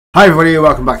Hi everybody,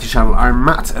 welcome back to the channel. I'm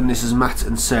Matt and this is Matt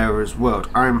and Sarah's World.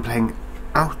 I'm playing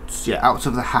out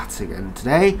of the hat again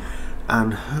today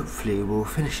and hopefully we'll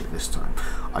finish it this time.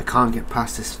 I can't get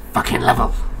past this fucking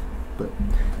level, but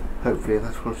hopefully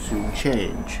that will soon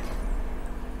change.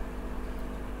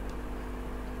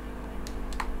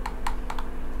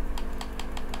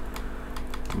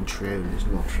 Control is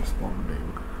not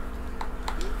responding.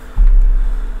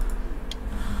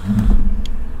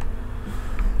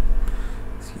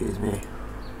 Excuse me.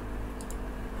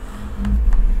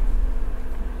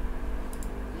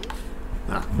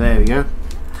 Ah, there we go.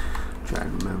 Try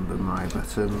and remember my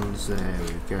buttons. There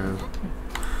we go.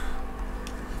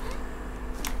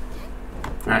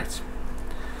 Right.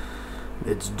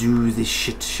 Let's do this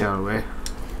shit, shall we?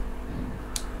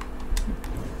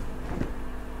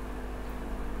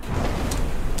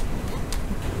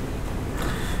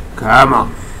 Come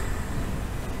on.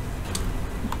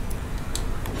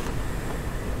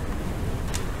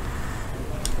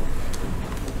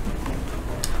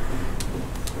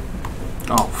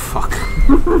 Oh fuck.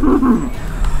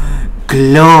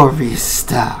 Glorious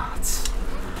start.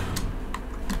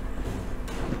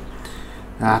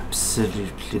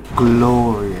 Absolutely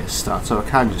glorious start. So I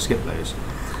can just skip those.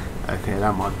 Okay,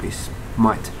 that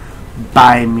might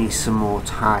buy me some more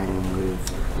time with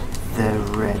the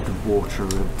red water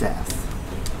of death.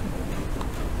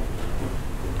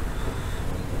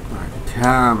 Right,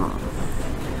 come on.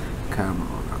 Come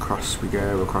on. Across we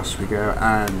go,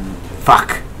 and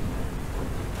fuck!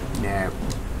 No.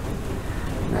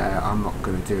 No, I'm not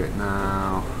going to do it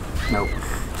now. Nope.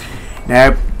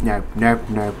 Nope.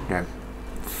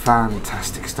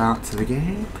 Fantastic start to the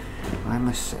game, I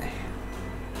must say.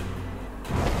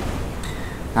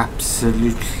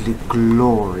 Absolutely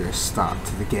glorious start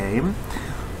to the game.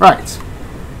 Right.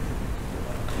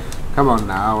 Come on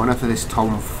now, enough of this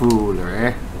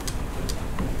tomfoolery.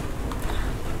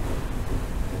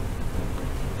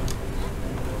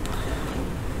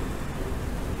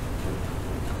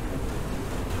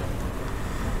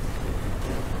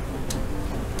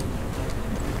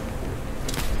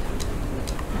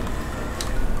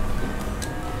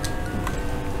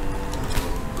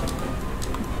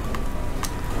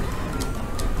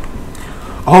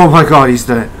 Oh my god, he's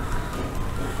done it.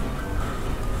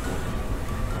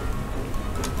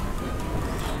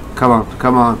 Come on,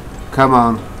 come on, come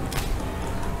on.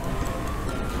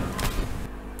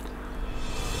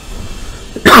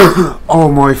 Oh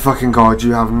my fucking god,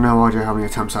 you have no idea how many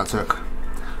attempts that took.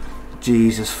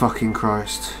 Jesus fucking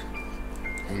Christ.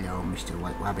 Hello, Mr.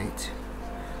 White Rabbit.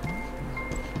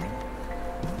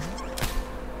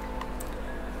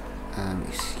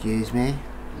 Excuse me.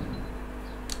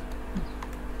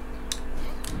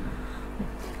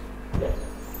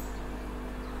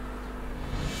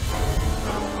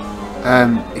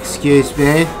 Excuse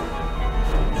me.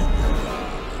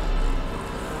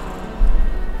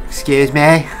 Excuse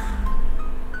me.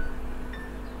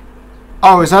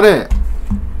 Oh, is that it?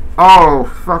 Oh,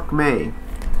 fuck me.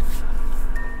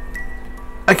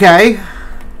 Okay.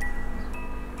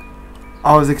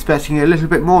 I was expecting a little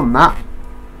bit more than that.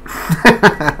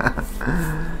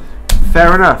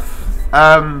 Fair enough.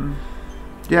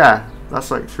 Yeah,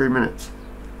 that's like 3 minutes.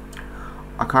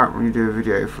 I can't really do a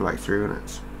video for like 3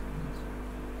 minutes.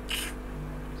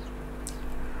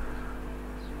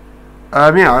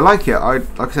 Yeah, I like it.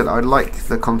 Like I said, I like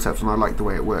the concept and I like the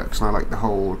way it works, and I like the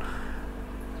whole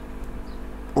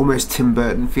almost Tim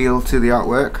Burton feel to the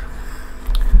artwork.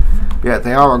 But yeah,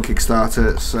 they are on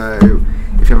Kickstarter, so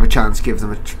if you have a chance, give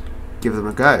them a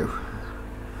go.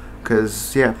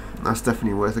 Because yeah, that's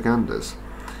definitely worth a ganders.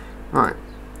 Right.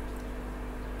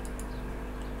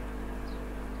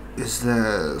 Is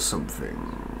there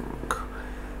something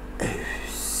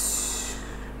else?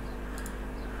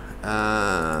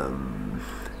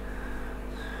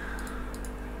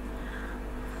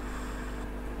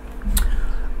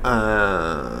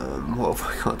 What have I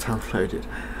got downloaded?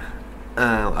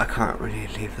 I can't really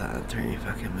leave that at 3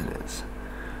 fucking minutes.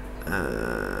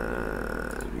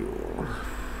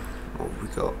 What have we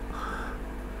got?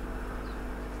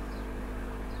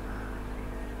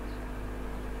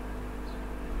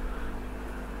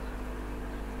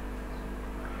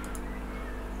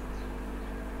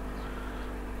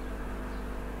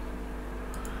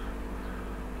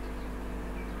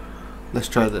 Let's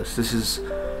try this. This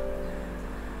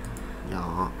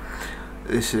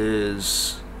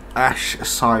is Ash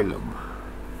Asylum.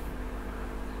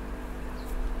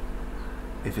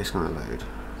 If it's gonna load.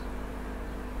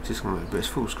 It's just gonna load, but it's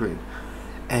full screen.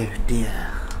 Oh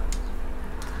dear.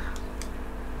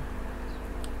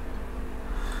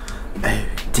 Oh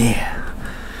dear.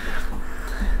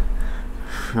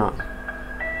 Right.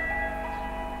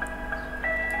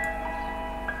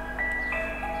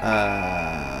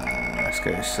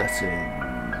 go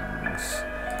settings,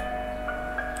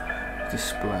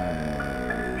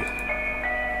 display,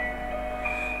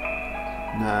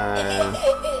 no,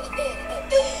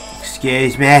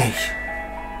 excuse me.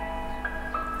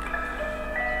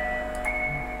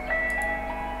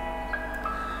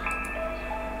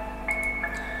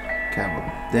 Come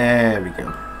on, there we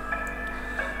go.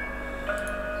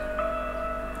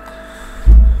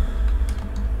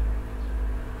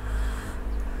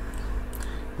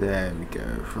 There we go,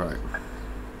 right.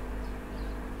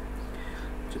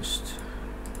 Just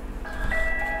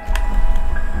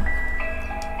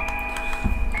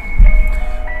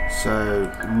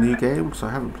so new game, because I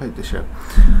haven't played this yet.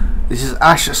 This is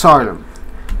Ash Asylum.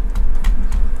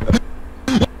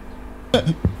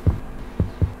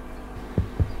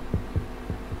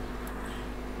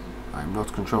 I'm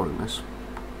not controlling this.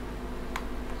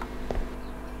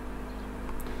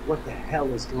 What the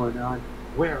hell is going on?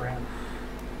 Where am I?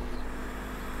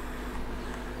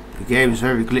 The game is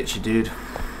very glitchy, dude.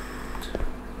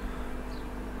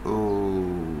 Oh,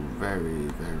 very,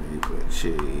 very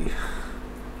glitchy.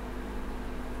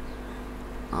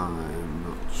 I'm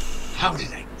not sure. How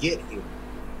did I get here?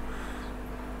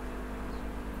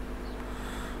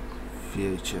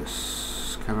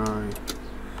 VHS. Can I?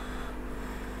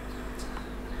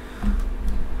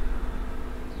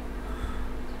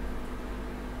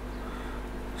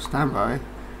 Stand by.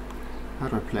 How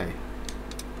do I play?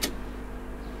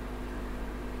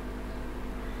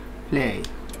 Play.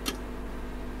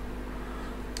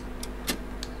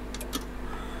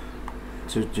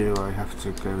 So do I have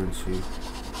to go into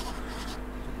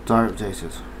direct data?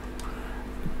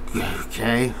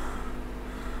 Okay.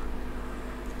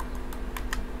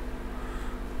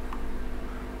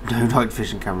 No night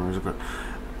vision cameras, but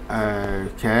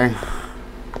okay.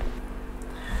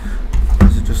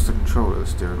 Is it just the controller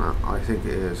that's doing that? I think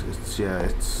it is. It's, yeah,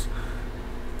 it's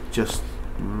just.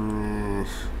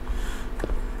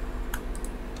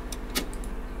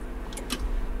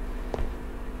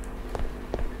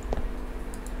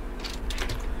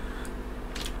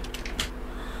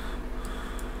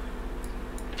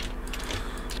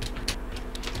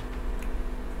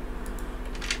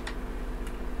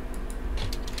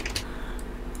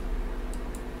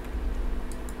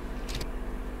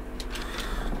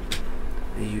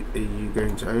 Are you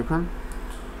going to open?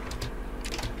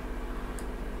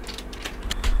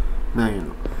 No, you're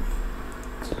not.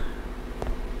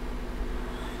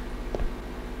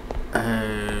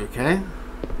 Okay.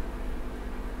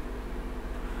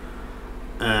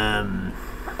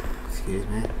 Excuse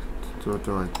me. Do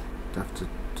I have to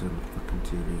turn the fucking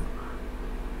TV on?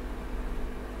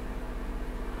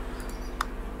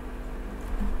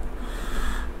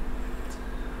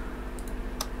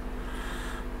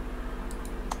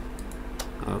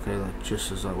 Okay, like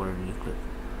just as I were in Euclid.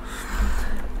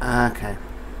 Okay.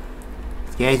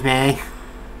 Excuse me.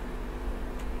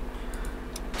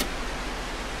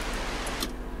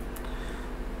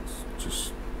 It's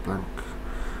just blank.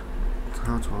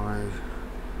 How do I?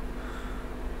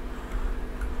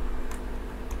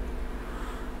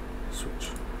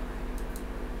 Switch.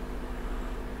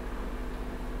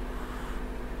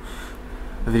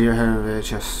 A video home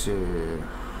VHS to.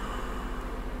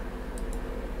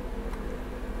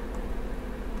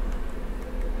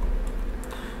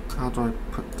 How do I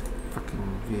put the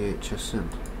fucking VHS in?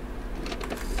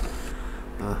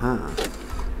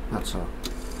 That's all.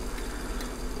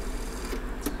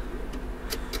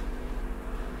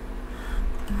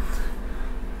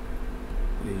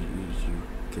 Are you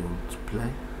going to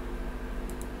play?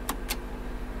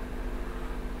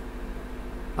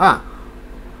 Ah!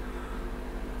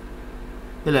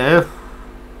 Hello!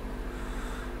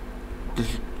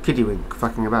 This kiddywink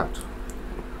fucking about.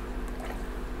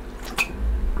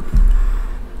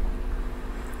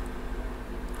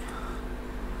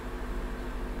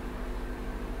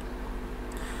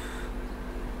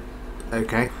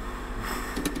 Okay.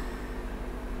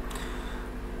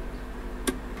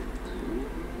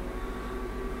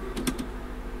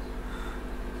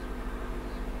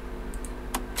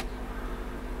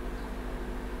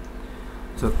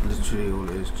 So literally all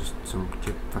it is, just some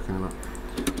kid fucking about.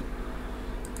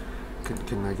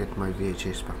 Can I get my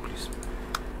VHS back, please?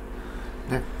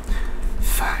 No.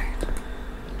 Fine.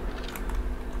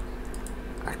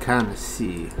 I can't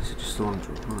see. Is it just the one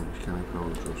drawer? Oh, you can't open all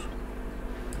the drawers.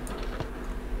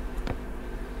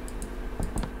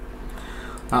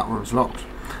 That one's locked.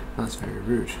 That's very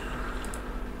rude.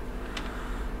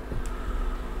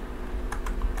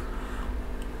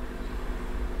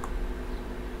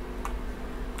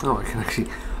 Oh, I can actually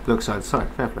look side to side.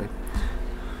 Fair play.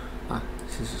 Ah,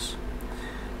 scissors.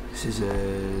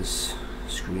 Scissors.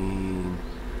 screen,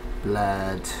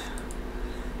 blood,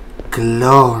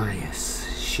 glorious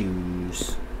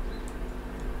shoes.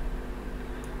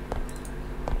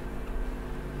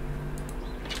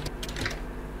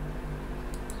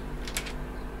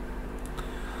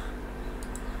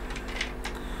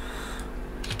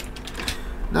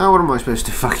 Now what am I supposed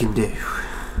to fucking do?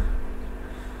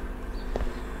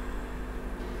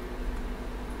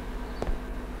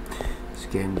 This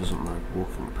game doesn't like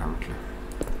walking apparently.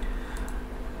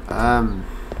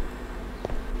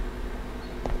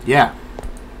 Yeah.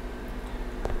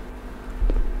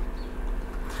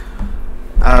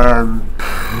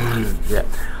 Yeah.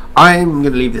 I'm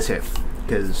gonna leave this here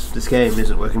because this game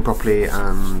isn't working properly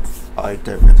and I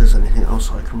don't know if there's anything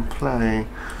else I can play,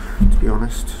 to be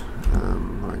honest.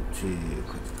 Right, gee,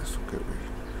 go away.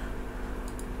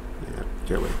 Yeah,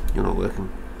 go away. You're not working.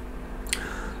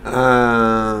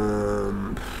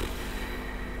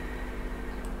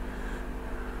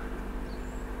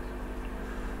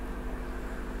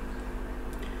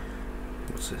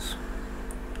 What's this?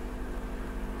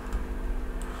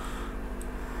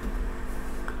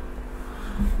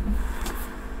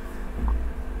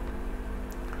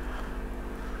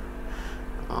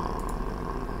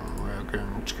 We're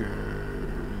going to go.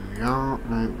 Yeah,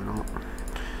 no, we're not.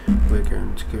 We're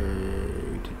going to go.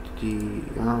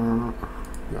 Yeah.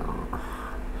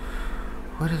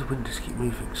 Why do the windows keep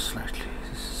moving slightly?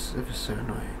 This is ever so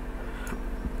annoying.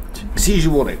 Seizure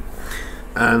warning.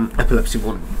 Epilepsy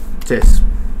warning. This.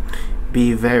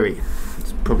 Be very.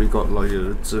 It's probably got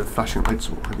loads of flashing lights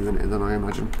or what have you in it than I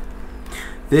imagine.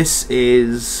 This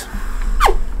is.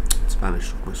 It's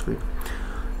vanished off my screen.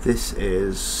 This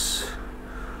is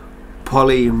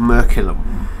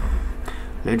polymerculum.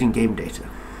 Loading game data.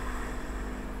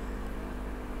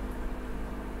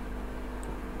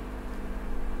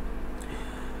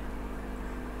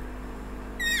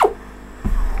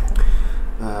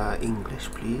 English,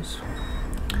 please.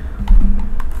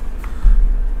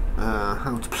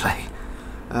 How to play?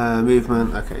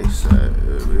 Movement. Okay, so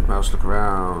move mouse, look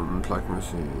around, like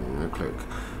machine, click,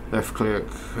 left click,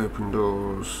 open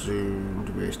doors, zoom,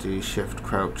 WSD, shift,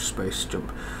 crouch, space,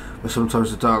 jump. But sometimes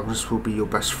the darkness will be your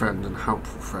best friend and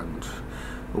helpful friend.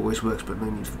 Always works, but no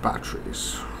need for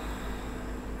batteries.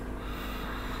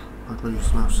 How do I use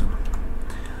the mouse then?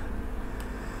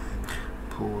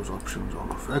 Pause options on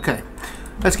off. Okay.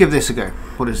 Let's give this a go.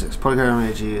 What is this? Polygram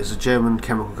AG is a German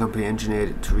chemical company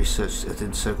engineered to research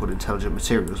in so-called intelligent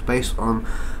materials. Based on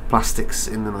plastics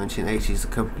in the 1980s, the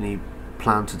company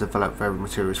planned to develop various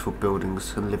materials for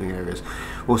buildings and living areas,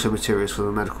 also materials for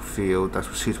the medical field that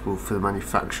were suitable for the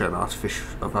manufacture of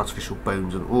artificial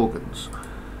bones and organs.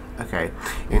 Okay.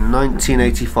 In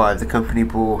 1985, the company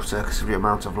bought a considerable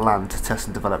amount of land to test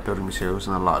and develop building materials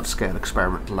in a large-scale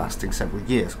experiment lasting several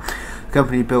years. The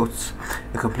company built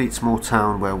a complete small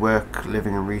town where work,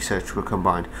 living and research were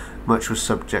combined. Much was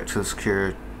subject to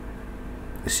the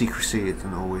secrecy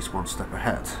and always one step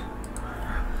ahead.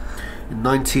 In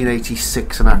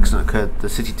 1986, an accident occurred. The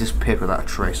city disappeared without a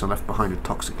trace and left behind a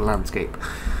toxic landscape.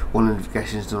 While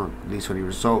investigations did not lead to any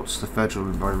results, the Federal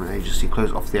Environment Agency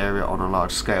closed off the area on a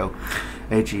large scale.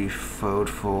 AG filed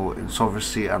for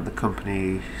insolvency and the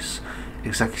company's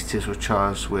executives were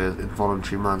charged with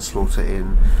involuntary manslaughter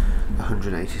in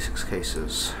 186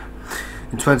 cases.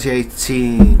 In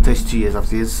 2018, 32 years after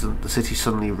the incident, the city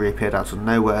suddenly reappeared out of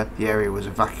nowhere. The area was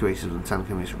evacuated and 10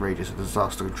 kilometres radius. A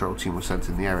disaster control team was sent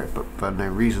in the area, but for no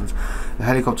reasons. A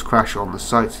helicopter crash on the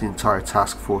site. The entire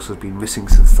task force has been missing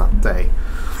since that day.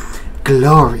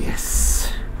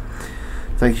 Glorious!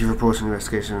 Thank you for reporting the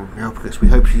investigation. We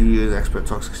hope you, the expert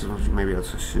toxic systems, may be able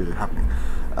to see it happening.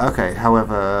 Okay,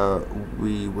 however,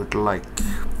 we would like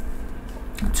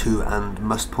to and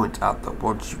must point out that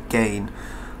once you gain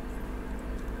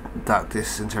that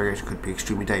this interrogation could be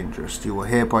extremely dangerous. You are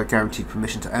hereby guaranteed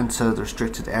permission to enter the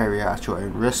restricted area at your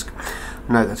own risk.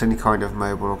 Note that any kind of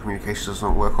mobile or communication does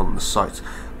not work on the site.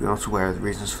 We are not aware of the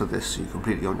reasons for this, so you're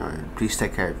completely on your own. Please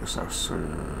take care of yourselves.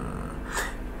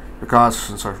 Regards,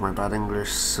 and sorry for my bad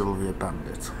English, Sylvia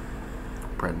Bandit.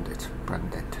 Brandit,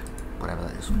 whatever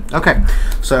that is. Okay,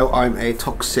 so I'm a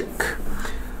toxic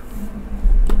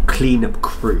cleanup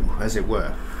crew, as it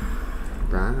were.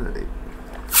 Right.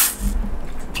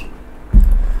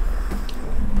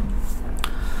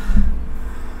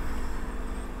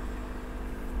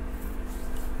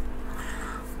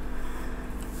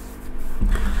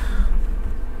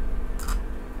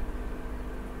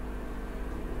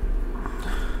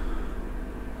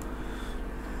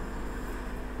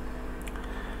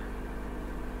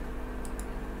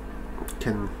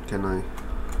 Can I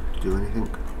do anything?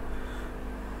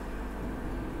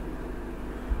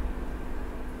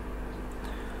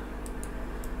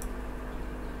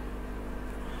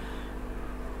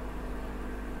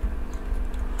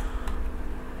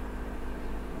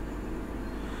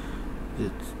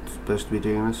 it's supposed to be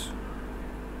doing this.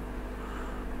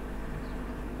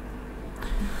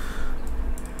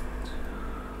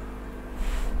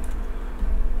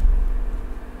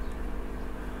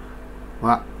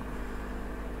 What?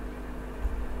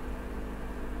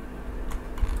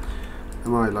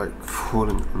 Am I like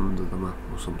falling under the map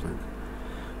or something?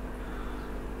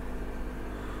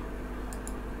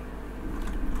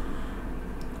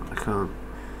 I can't.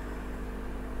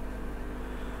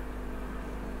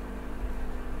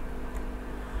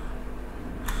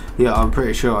 Yeah, I'm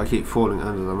pretty sure I keep falling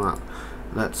under the map.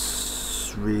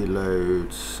 Let's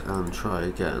reload and try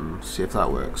again, see if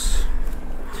that works.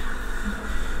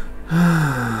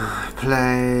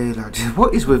 Play.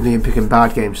 What is with me in picking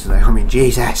bad games today? I mean,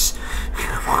 Jesus.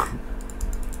 Come on.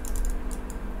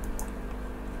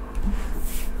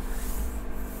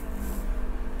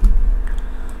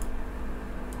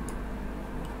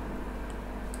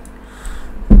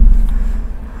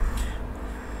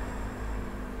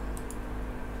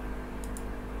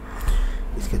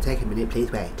 It's gonna take a minute.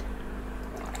 Please wait.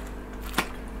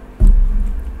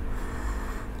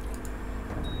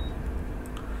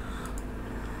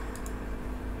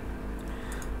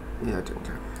 Yeah, I don't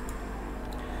care.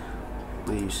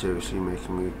 Are you seriously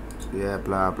making me... Yeah,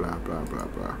 blah, blah, blah, blah,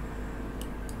 blah.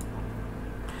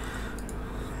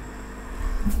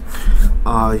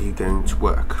 Are you going to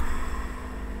work?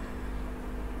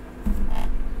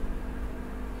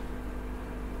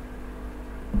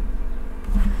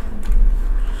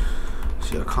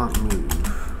 See, I can't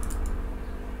move.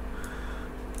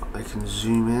 I can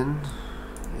zoom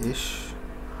in-ish.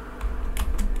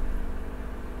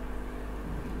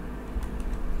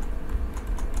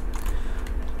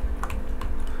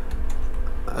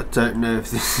 I don't know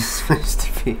if this is supposed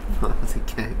to be part of the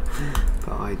game,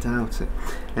 but I doubt it.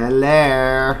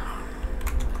 Hello!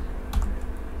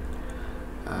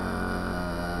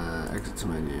 Exit to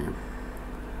menu.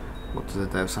 What do the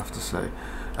devs have to say?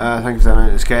 Thank you for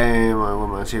downloading this game. I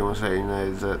want my team to let you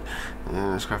know that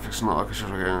this graphics are not like a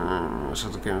shot game, so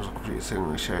the game is a complete thing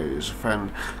I show you as a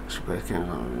friend. So both games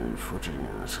are before checking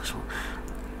in this.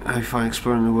 How you find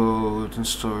exploring the world and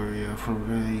story from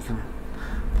where you can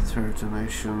throw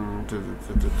donation.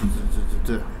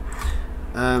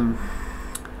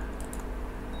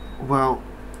 Well,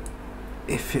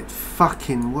 if it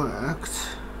fucking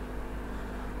worked.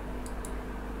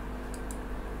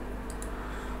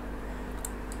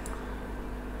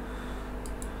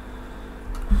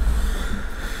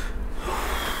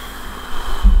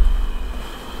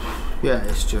 Yeah,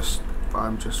 it's just,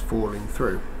 I'm just falling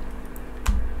through.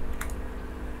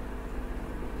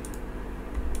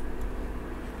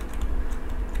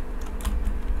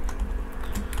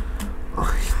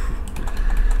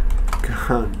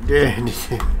 Can't do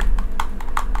anything.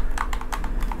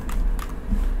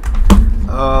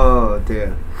 Oh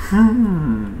dear.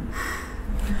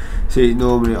 See,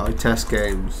 normally I test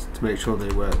games to make sure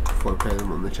they work before I play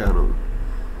them on the channel.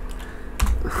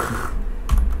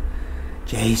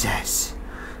 Jesus.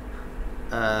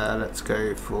 Let's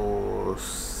go for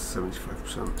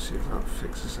 75%, see if that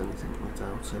fixes anything. I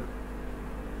doubt it.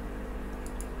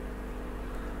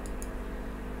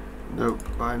 Nope,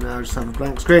 I now just have a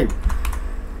blank screen.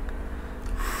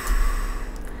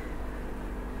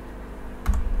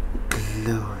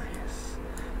 Glorious.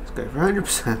 Let's go for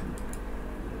 100%.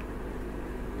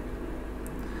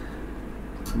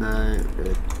 No,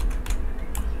 good.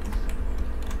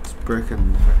 It's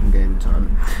broken the fucking game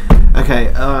entirely. Okay,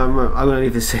 I'm going to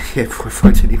leave this here before I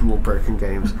find any more broken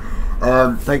games.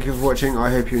 Thank you for watching,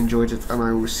 I hope you enjoyed it, and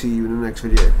I will see you in the next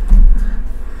video.